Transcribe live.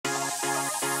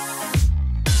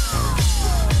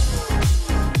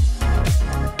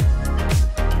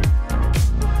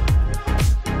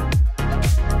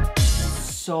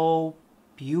so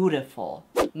beautiful.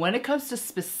 When it comes to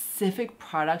specific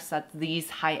products that these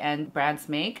high-end brands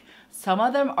make, some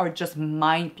of them are just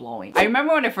mind-blowing. I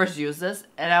remember when I first used this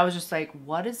and I was just like,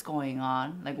 what is going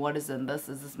on? Like, what is in this?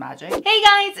 Is this magic? Hey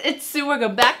guys, it's Sue.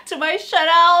 Welcome back to my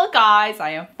channel. Guys,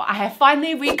 I have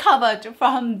finally recovered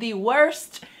from the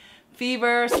worst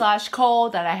fever /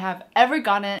 cold that I have ever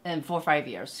gotten in 4 or 5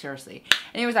 years, seriously.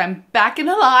 Anyways, I'm back and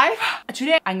alive.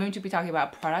 Today, I'm going to be talking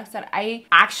about products that I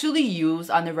actually use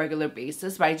on a regular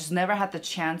basis, but I just never had the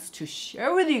chance to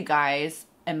share with you guys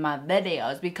in my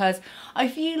videos because I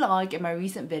feel like in my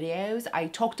recent videos, I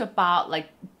talked about like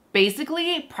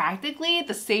basically, practically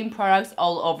the same products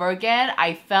all over again.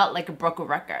 I felt like a broken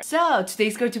record. So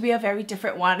today's going to be a very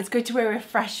different one. It's going to be a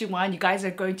refreshing one. You guys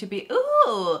are going to be,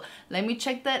 ooh, let me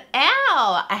check that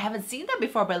out. I haven't seen that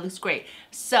before, but it looks great.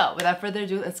 So without further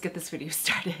ado, let's get this video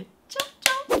started.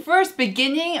 First,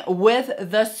 beginning with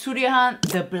the Sooryehan,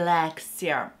 the Black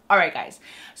Serum. Alright guys,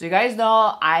 so you guys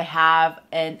know I have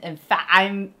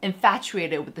I'm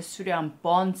infatuated with the Sooryehan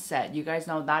Bon set. You guys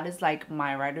know that is like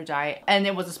my ride or die, and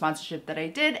it was a sponsorship that I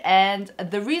did, and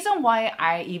the reason why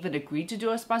I even agreed to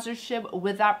do a sponsorship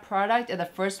with that product in the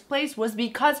first place was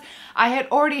because I had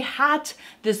already had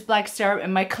this Black Serum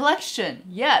in my collection.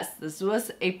 Yes, this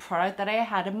was a product that I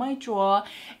had in my drawer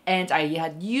and I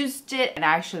had used it and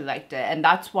I actually liked it, and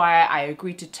that's why I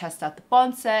agreed to test out the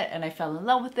Bon set and I fell in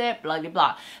love with it, blah blah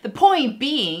blah. The point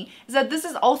being is that this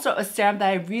is also a serum that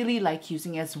I really like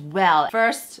using as well.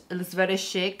 First, it looks very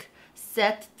chic.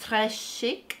 C'est très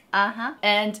chic.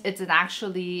 And it's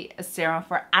actually a serum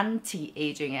for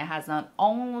anti-aging. It has not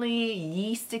only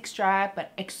yeast extract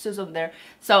but exosome there.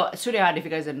 So Sooryehan, if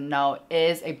you guys didn't know,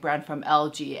 is a brand from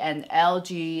LG, and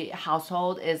LG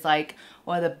Household is like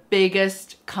one of the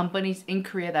biggest companies in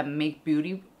Korea that make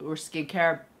beauty or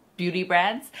skincare beauty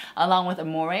brands along with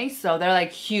Amore. So they're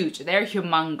like huge, they're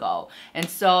humongo, and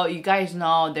so you guys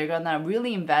know they're gonna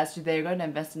really invest. They're gonna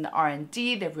invest in the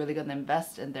R&D. They're really gonna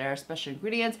invest in their special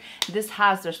ingredients. This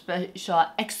has their special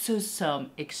exosome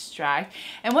extract,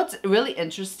 and what's really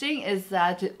interesting is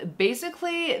that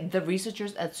basically the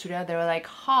researchers at Sooryehan, they were like,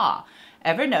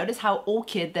 ever notice how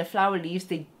orchid, their flower leaves,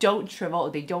 they don't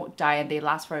shrivel, they don't die, and they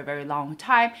last for a very long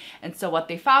time? And so what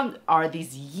they found are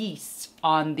these yeasts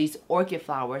on these orchid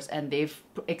flowers, and they've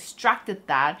extracted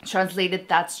that, translated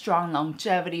that strong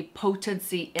longevity,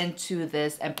 potency into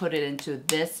this and put it into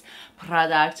this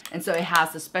product. And so it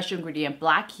has the special ingredient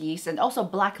Black Yeast and also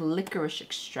Black Licorice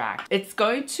extract. It's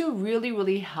going to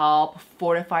really help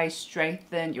fortify,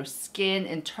 strengthen your skin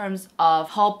in terms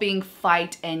of helping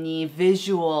fight any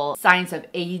visual signs of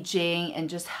aging and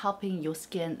just helping your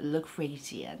skin look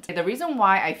radiant. The reason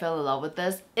why I fell in love with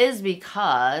this is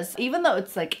because even though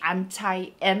it's like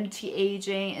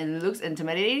anti-aging and it looks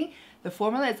intimidating, the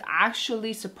formula is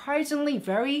actually surprisingly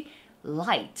very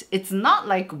light. It's not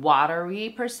like watery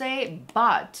per se,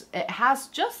 but it has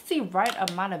just the right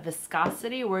amount of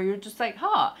viscosity where you're just like,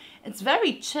 it's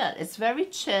very chill. It's very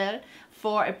chill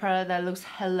for a product that looks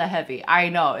hella heavy. I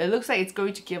know, it looks like it's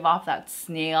going to give off that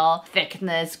snail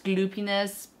thickness,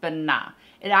 gloopiness, but nah.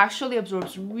 It actually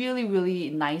absorbs really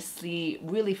nicely,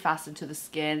 really fast into the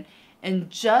skin, and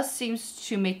just seems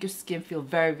to make your skin feel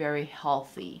very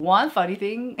healthy. One funny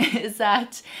thing is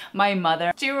that my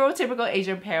mother, stereotypical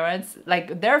Asian parents,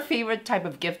 like their favorite type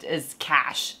of gift is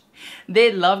cash.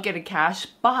 They love getting cash,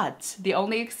 but the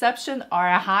only exception are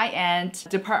a high-end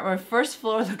department first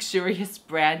floor luxurious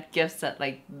brand gift set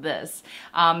like this.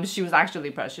 She was actually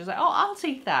impressed. She was like, oh, I'll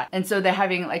take that. And so they're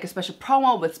having like a special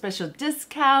promo with special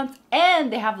discounts,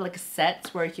 and they have like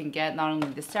sets where you can get not only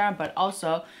the serum but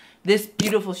also this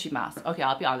beautiful sheet mask. Okay,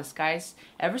 I'll be honest guys,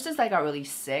 ever since I got really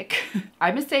sick,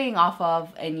 I've been staying off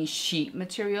of any sheet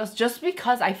materials just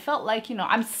because I felt like, you know,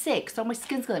 I'm sick, so my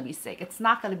skin's gonna be sick. It's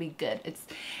not gonna be good.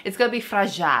 It's gonna be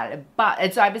fragile.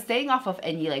 And so I've been staying off of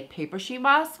any like paper sheet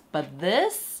mask, but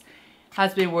this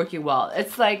has been working well.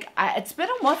 It's like, it's been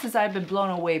a while since I've been blown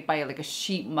away by like a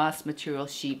sheet mask material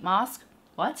sheet mask.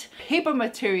 What? Paper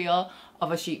material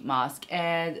of a sheet mask.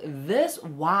 And this,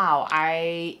 wow,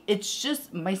 it's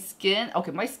just my skin,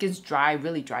 okay, my skin's dry,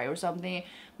 really dry or something.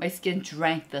 My skin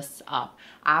drank this up.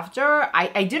 After,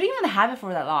 I didn't even have it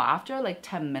for that long. After like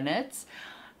 10 minutes,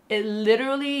 it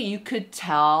literally, you could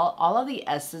tell all of the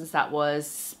essence that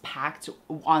was packed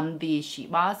on the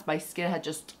sheet mask, my skin had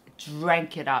just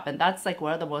drank it up. And that's like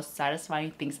one of the most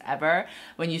satisfying things ever,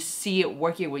 when you see it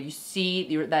working, when you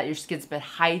see that your skin's been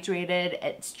hydrated,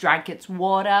 it's drank its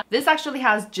water. This actually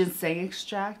has ginseng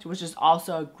extract, which is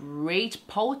also a great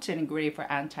potent ingredient for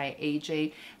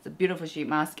anti-aging. It's a beautiful sheet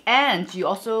mask, and you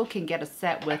also can get a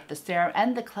set with the serum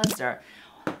and the cleanser.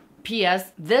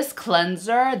 P.S. This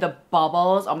cleanser, the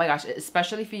bubbles, oh my gosh,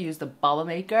 especially if you use the bubble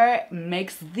maker,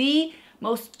 makes the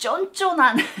most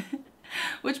쫀쫀한,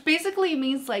 which basically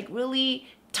means like really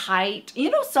tight. You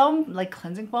know, some like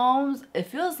cleansing foams, it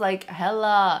feels like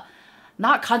hella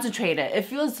not concentrated. It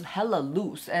feels hella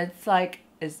loose, and it's like,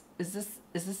 is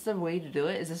this the way to do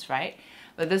it? Is this right?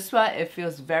 But this one, it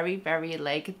feels very, very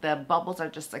like the bubbles are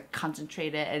just like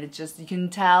concentrated, and it just, you can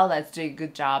tell that it's doing a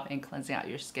good job in cleansing out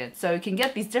your skin. So you can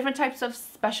get these different types of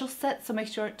special sets, so make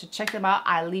sure to check them out.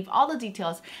 I leave all the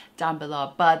details down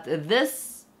below, but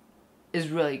this is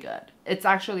really good. It's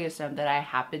actually a serum that I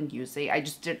have been using. I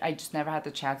just never had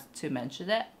the chance to mention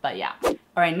it, but yeah. All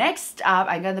right, next up,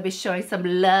 I'm gonna be showing some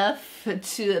love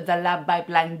to the Lab by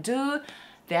Blanc Doux.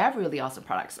 They have really awesome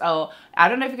products. Oh, I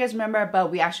don't know if you guys remember,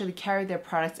 but we actually carried their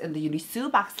products in the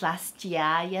Unisu box last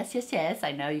year. Yes, yes, yes.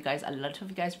 I know you guys, a lot of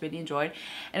you guys really enjoyed.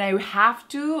 And I have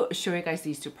to show you guys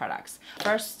these two products.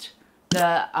 First,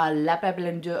 the La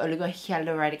Blanc Doux Oligo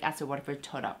Hyaluronic Acid Waterfull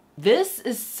Tone Up. This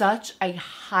is such a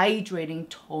hydrating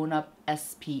tone up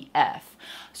SPF.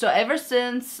 So ever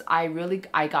since I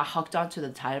got hooked onto the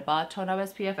Talbot tone up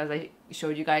SPF, as I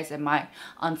showed you guys in my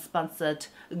unsponsored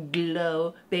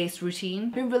glow based routine,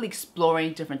 I've been really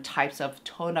exploring different types of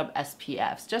tone up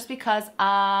SPFs just because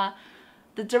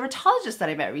the dermatologist that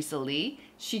I met recently,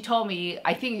 she told me,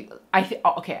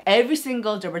 okay, every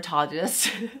single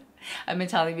dermatologist I've been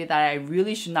telling me that I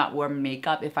really should not wear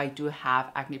makeup if I do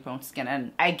have acne prone skin,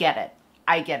 and I get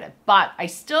it, but I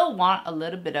still want a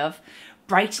little bit of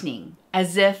brightening,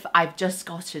 as if I've just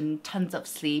gotten tons of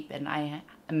sleep and I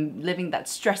am living that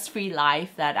stress-free life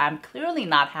that I'm clearly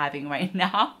not having right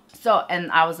now. So,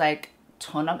 and I was like,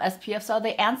 tone up SPFs are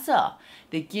the answer.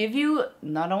 They give you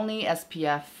not only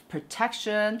SPF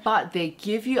protection, but they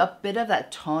give you a bit of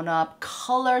that tone up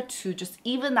color to just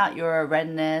even out your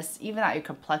redness, even out your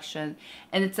complexion.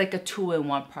 And it's like a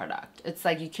 2-in-1 product. It's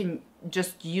like you can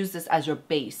just use this as your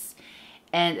base.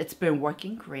 And it's been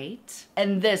working great.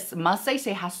 And this, must I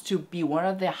say, has to be one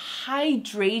of the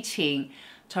hydrating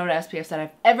toner SPFs that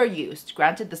I've ever used.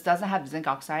 Granted, this doesn't have zinc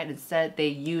oxide. Instead, they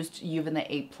used Uvenet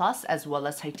A+ as well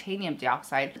as titanium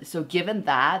dioxide. So given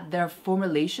that, their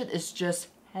formulation is just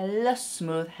hella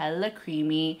smooth, hella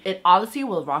creamy. It honestly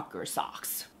will rock your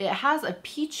socks. It has a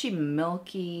peachy,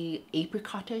 milky,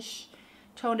 apricotish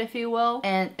tone, if you will.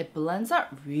 And it blends out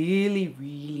really,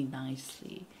 really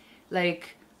nicely.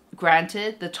 Like,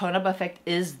 granted, the tone-up effect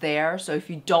is there, so if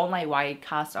you don't like white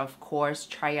cast, of course,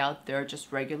 try out their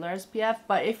just regular SPF.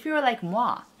 But if you're like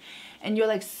moi, and you're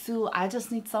like, Sue, I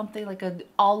just need something like an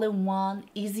all-in-one,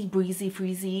 easy breezy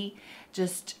freezy,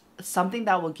 just something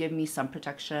that will give me some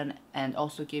protection and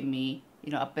also give me,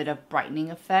 you know, a bit of brightening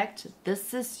effect,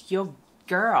 this is your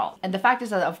girl. And the fact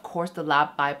is that, of course, the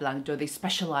Lab by Blanc Doux, they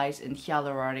specialize in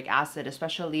hyaluronic acid,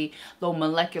 especially low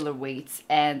molecular weights,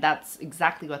 and that's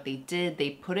exactly what they did.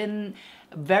 They put in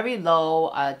very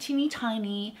low, teeny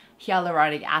tiny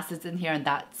hyaluronic acids in here, and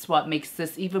that's what makes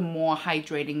this even more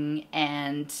hydrating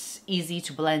and easy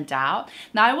to blend out.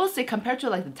 Now, I will say, compared to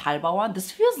like the Talbot one,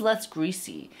 this feels less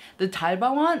greasy. The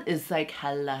Talbot one is like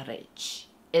hella rich.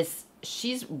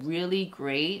 She's really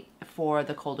great for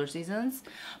the colder seasons,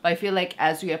 but I feel like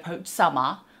as we approach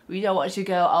summer, we don't want to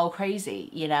go all crazy,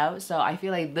 you know? So I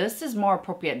feel like this is more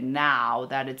appropriate now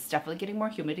that it's definitely getting more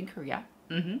humid in Korea.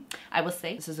 I will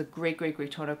say this is a great, great,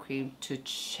 great toner cream to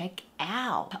check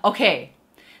out. Okay,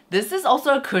 this is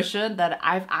also a cushion that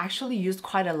I've actually used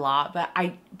quite a lot, but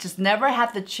I just never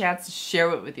had the chance to share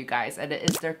it with you guys, and it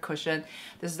is their cushion.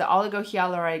 This is the Oligo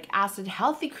Hyaluronic Acid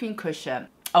Healthy Cream Cushion.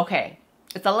 Okay.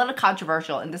 It's a little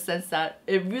controversial in the sense that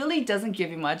it really doesn't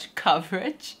give you much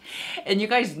coverage. And you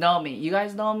guys know me.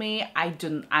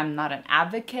 I'm not an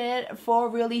advocate for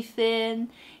really thin,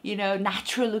 you know,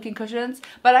 natural looking cushions.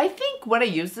 But I think when I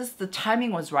used this, the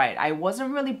timing was right. I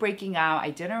wasn't really breaking out. I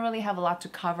didn't really have a lot to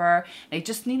cover. I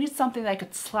just needed something that I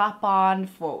could slap on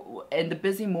for in the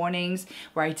busy mornings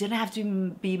where I didn't have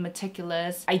to be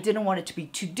meticulous. I didn't want it to be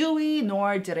too dewy,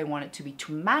 nor did I want it to be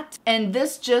too matte. And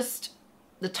this just,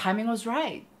 the timing was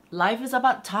right. Life is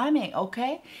about timing,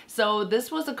 okay? So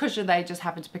this was a cushion that I just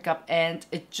happened to pick up, and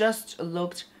it just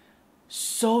looked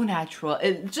so natural.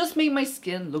 It just made my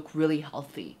skin look really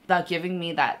healthy without giving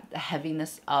me that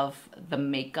heaviness of the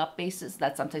makeup bases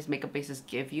that sometimes makeup bases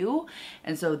give you.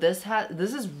 And so this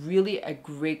is really a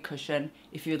great cushion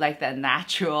if you like that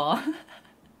natural.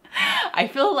 I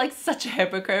feel like such a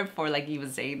hypocrite for like even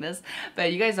saying this,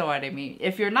 but you guys know what I mean.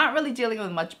 If you're not really dealing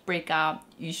with much breakout,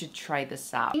 you should try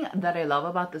this out. The thing that I love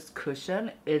about this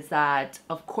cushion is that,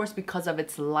 of course, because of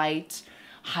its light,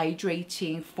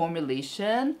 hydrating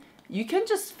formulation, you can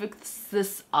just fix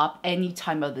this up any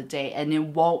time of the day and it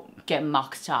won't get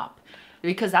mucked up.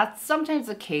 Because that's sometimes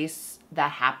the case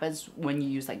that happens when you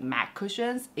use like matte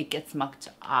cushions. It gets mucked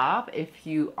up if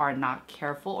you are not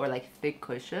careful, or like thick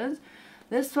cushions.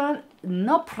 This one,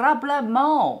 no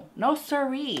problemo, no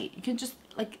siree. You can just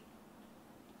like,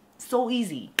 so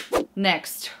easy.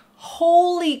 Next,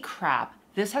 holy crap.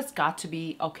 This has got to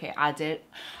be, okay, okay,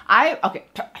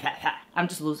 I'm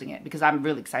just losing it because I'm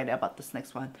really excited about this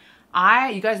next one.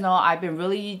 You guys know I've been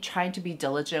really trying to be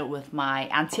diligent with my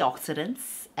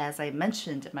antioxidants, as I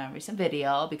mentioned in my recent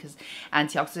video, because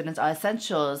antioxidants are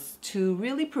essentials to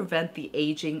really prevent the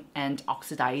aging and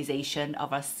oxidization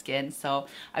of our skin. So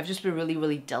I've just been really,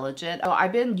 really diligent. So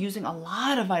I've been using a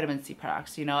lot of vitamin C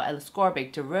products, you know,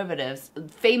 ascorbic derivatives,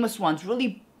 famous ones,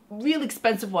 really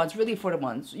expensive ones, really affordable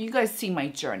ones. You guys see my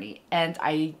journey, and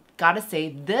I gotta say,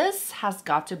 this has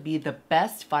got to be the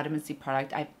best vitamin C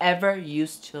product I've ever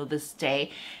used till this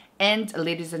day. And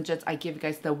ladies and gents, I give you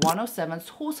guys the 107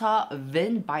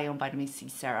 Sooryehan Bon Vitamin C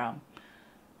Serum.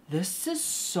 This is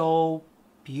so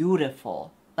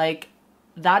beautiful. Like,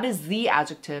 that is the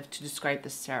adjective to describe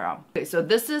this serum. Okay, so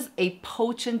this is a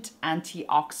potent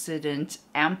antioxidant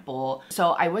ampoule.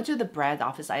 So I went to the brand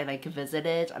office, I like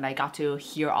visited, and I got to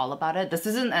hear all about it. This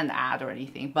isn't an ad or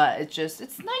anything, but it's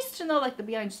nice to know like the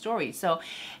behind story. So,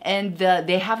 and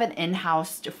they have an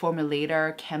in-house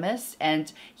formulator chemist,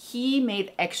 and he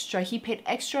paid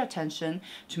extra attention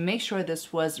to make sure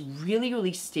this was really,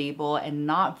 really stable and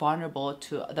not vulnerable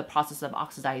to the process of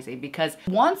oxidizing, because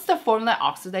once the formula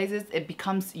oxidizes, it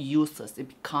becomes useless, it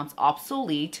becomes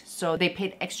obsolete. So they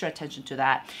paid extra attention to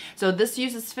that. So this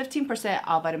uses 15%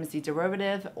 of vitamin C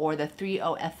derivative, or the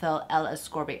 3-O-ethyl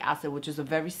L-ascorbic acid, which is a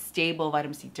very stable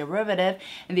vitamin C derivative.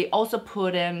 And they also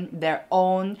put in their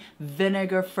own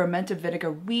vinegar, fermented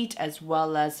vinegar wheat, as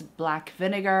well as black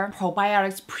vinegar,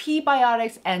 probiotics,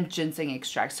 prebiotics, and ginseng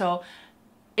extract. So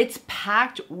it's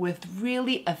packed with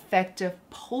really effective,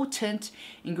 potent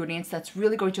ingredients that's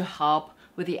really going to help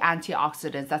with the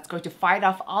antioxidants, that's going to fight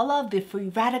off all of the free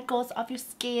radicals of your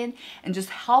skin and just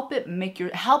help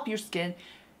your skin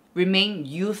remain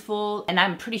youthful. And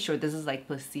I'm pretty sure this is like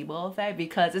placebo effect,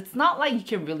 because it's not like you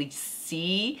can really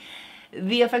see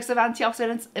the effects of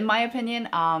antioxidants, in my opinion.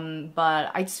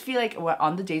 But I just feel like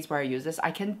on the days where I use this,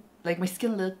 I can, like, my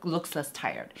skin looks less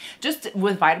tired. Just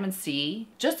with vitamin C,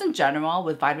 just in general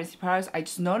with vitamin C products, I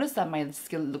just noticed that my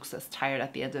skin looks less tired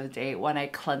at the end of the day when I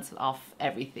cleanse off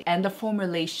everything. And the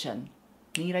formulation,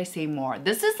 need I say more?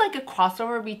 This is like a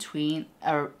crossover between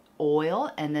an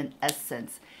oil and an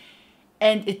essence.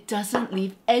 And it doesn't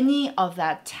leave any of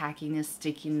that tackiness,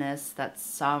 stickiness that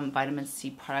some vitamin C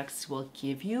products will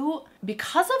give you.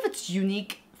 Because of its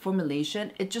unique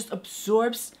formulation, it just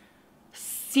absorbs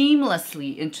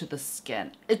seamlessly into the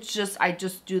skin. It's just, I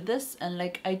just do this and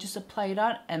like I just apply it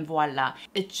on and voila.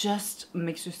 It just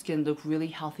makes your skin look really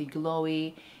healthy,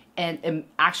 glowy, and it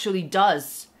actually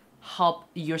does help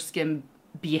your skin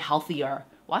be healthier.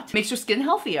 What? Makes your skin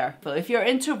healthier. So if you're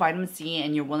into vitamin C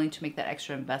and you're willing to make that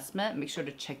extra investment, make sure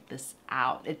to check this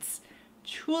out. It's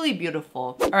truly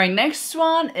beautiful. All right, next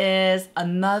one is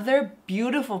another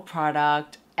beautiful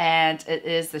product, and it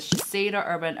is the Shiseido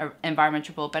Urban Environment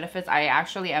Triple Benefits. I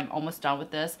actually am almost done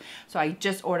with this, so I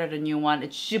just ordered a new one.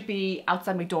 It should be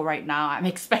outside my door right now. I'm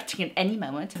expecting it any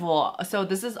moment. So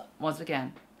this is, once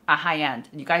again, a high-end.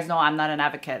 You guys know I'm not an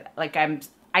advocate. Like,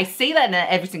 I say that in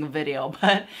every single video,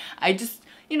 but I just,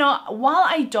 you know, while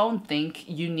I don't think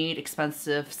you need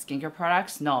expensive skincare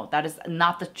products, no, that is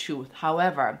not the truth.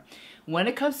 However, when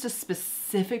it comes to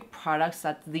specific products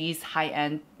that these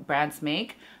high-end brands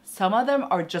make, some of them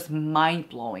are just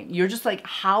mind-blowing. You're just like,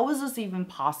 how is this even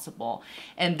possible?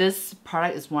 And this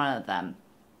product is one of them.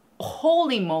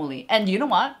 Holy moly. And you know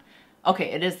what?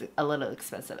 Okay, it is a little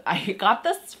expensive. I got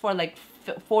this for like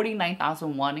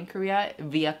 49,000 won in Korea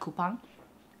via coupon.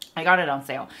 I got it on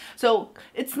sale. So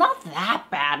it's not that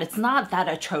bad. It's not that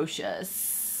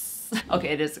atrocious. Okay,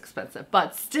 it is expensive,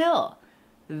 but still,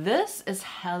 this is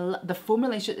the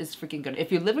formulation is freaking good. If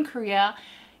you live in Korea,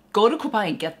 go to Coupon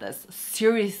and get this.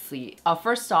 Seriously.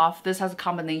 First off, this has a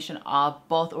combination of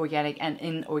both organic and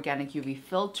inorganic UV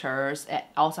filters. It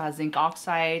also has zinc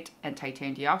oxide and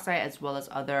titanium dioxide, as well as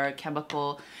other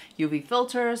chemical UV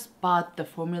filters. But the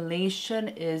formulation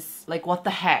is like, what the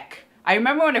heck? I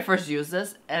remember when I first used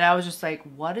this and I was just like,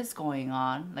 what is going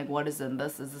on? Like, what is in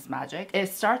this? Is this magic? It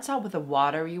starts out with a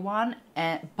watery one,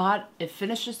 but it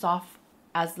finishes off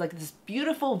as like this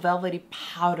beautiful velvety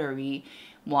powdery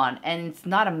one, and it's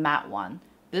not a matte one.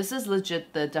 This is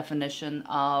legit the definition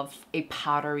of a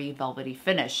powdery velvety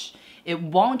finish. It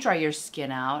won't dry your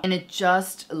skin out, and it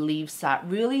just leaves that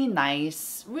really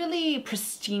nice, really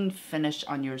pristine finish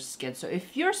on your skin. So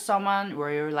if you're someone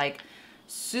where you're like,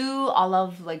 Sue, all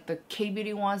of like the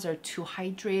KBeauty ones are too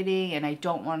hydrating and I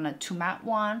don't want a too matte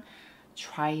one,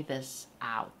 try this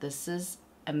out. This is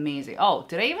amazing. Oh,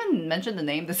 did I even mention the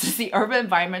name? This is the Urban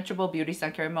Environmental Beauty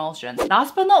Sun Care Emulsion.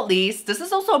 Last but not least, this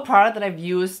is also a product that I've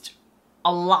used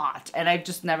a lot and I've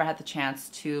just never had the chance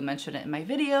to mention it in my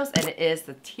videos, and it is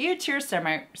the Tier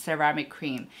Ceramic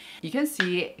Cream. You can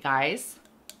see, guys,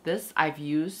 this I've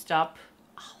used up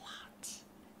a lot.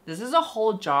 This is a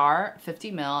whole jar,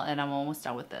 50 ml, and I'm almost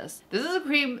done with this. This is a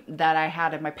cream that I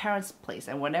had at my parents' place,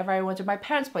 and whenever I went to my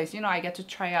parents' place, you know, I get to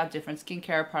try out different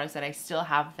skincare products that I still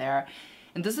have there.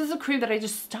 And this is a cream that I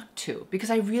just stuck to because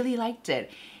I really liked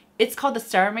it. It's called the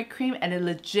Ceramic Cream, and it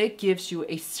legit gives you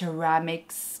a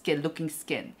ceramic skin looking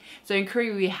skin. So in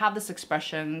Korea, we have this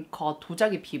expression called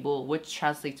도자기 피부, which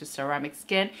translates to ceramic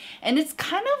skin. And it's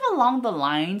kind of along the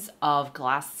lines of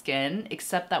glass skin,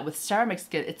 except that with ceramic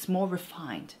skin, it's more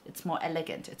refined, it's more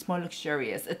elegant, it's more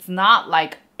luxurious. It's not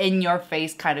like in your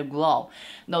face kind of glow.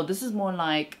 No, this is more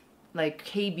like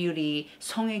KBeauty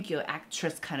성애교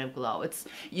actress kind of glow. It's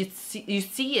you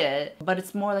see it, but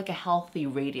it's more like a healthy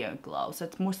radiant glow. So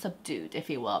it's more subdued, if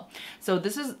you will. So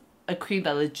this is a cream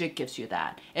that legit gives you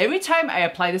that. Every time I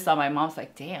apply this on, my mom's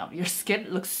like, damn, your skin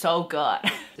looks so good.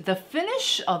 The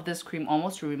finish of this cream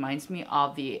almost reminds me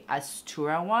of the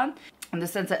Astura one, in the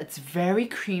sense that it's very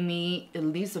creamy, it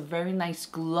leaves a very nice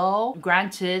glow.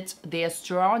 Granted, the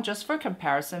Astura one, just for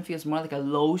comparison, feels more like a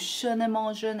lotion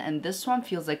emulsion, and this one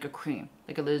feels like a cream,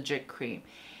 like a legit cream.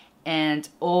 And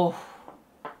oh,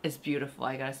 it's beautiful,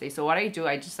 I gotta say. So what I do,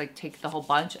 I just like take the whole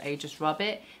bunch, I just rub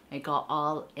it, I go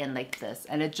all in like this,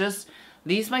 and it just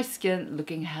leaves my skin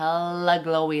looking hella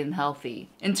glowy and healthy.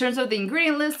 In terms of the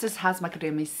ingredient list, this has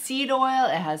macadamia seed oil,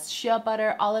 it has shea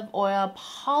butter, olive oil,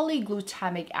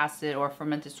 polyglutamic acid or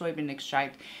fermented soybean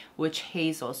extract, witch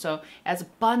hazel. So it has a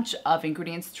bunch of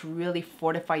ingredients to really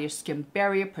fortify your skin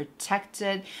barrier, protect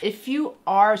it. If you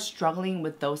are struggling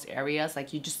with those areas,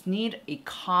 like you just need a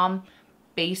calm,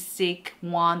 basic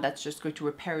one that's just going to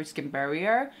repair your skin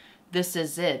barrier, this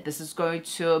is it. This is going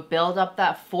to build up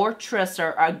that fortress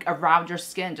around your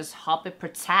skin, just help it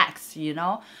protect, you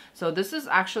know? So this is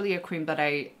actually a cream that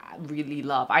I really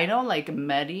love. I know like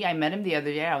Mehdi, I met him the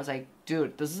other day, I was like,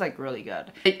 dude, this is like really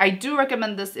good. I do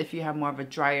recommend this if you have more of a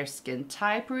drier skin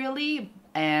type really,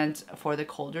 and for the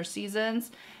colder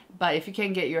seasons. But if you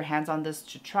can get your hands on this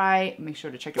to try, make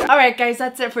sure to check it out. Alright guys,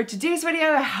 that's it for today's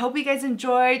video. I hope you guys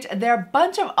enjoyed. There are a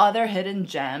bunch of other hidden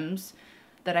gems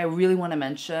that I really want to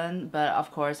mention, but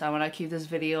of course I want to keep this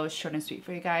video short and sweet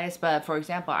for you guys. But for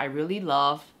example, I really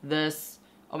love this,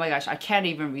 oh my gosh, I can't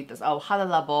even read this. Oh,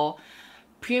 Hyaluronic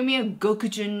Premium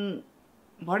Gokujun,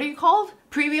 what are you called?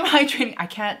 Premium Hydrating, I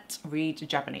can't read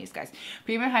Japanese, guys.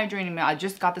 Premium Hydrating Milk, I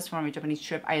just got this from my Japanese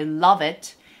trip. I love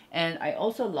it. And I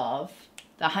also love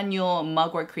the Hanyo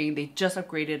mugwort cream. They just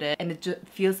upgraded it and it just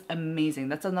feels amazing.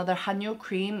 That's another Hanyo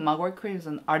cream. Mugwort cream is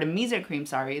an Artemisia cream,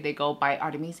 sorry. They go by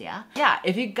Artemisia. Yeah,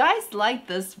 if you guys like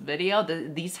this video,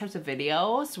 these types of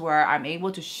videos where I'm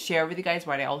able to share with you guys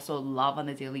what I also love on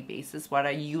a daily basis, what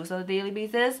I use on a daily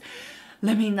basis,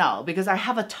 let me know because I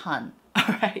have a ton.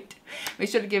 Alright, make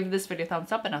sure to give this video a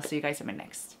thumbs up and I'll see you guys in my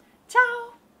next.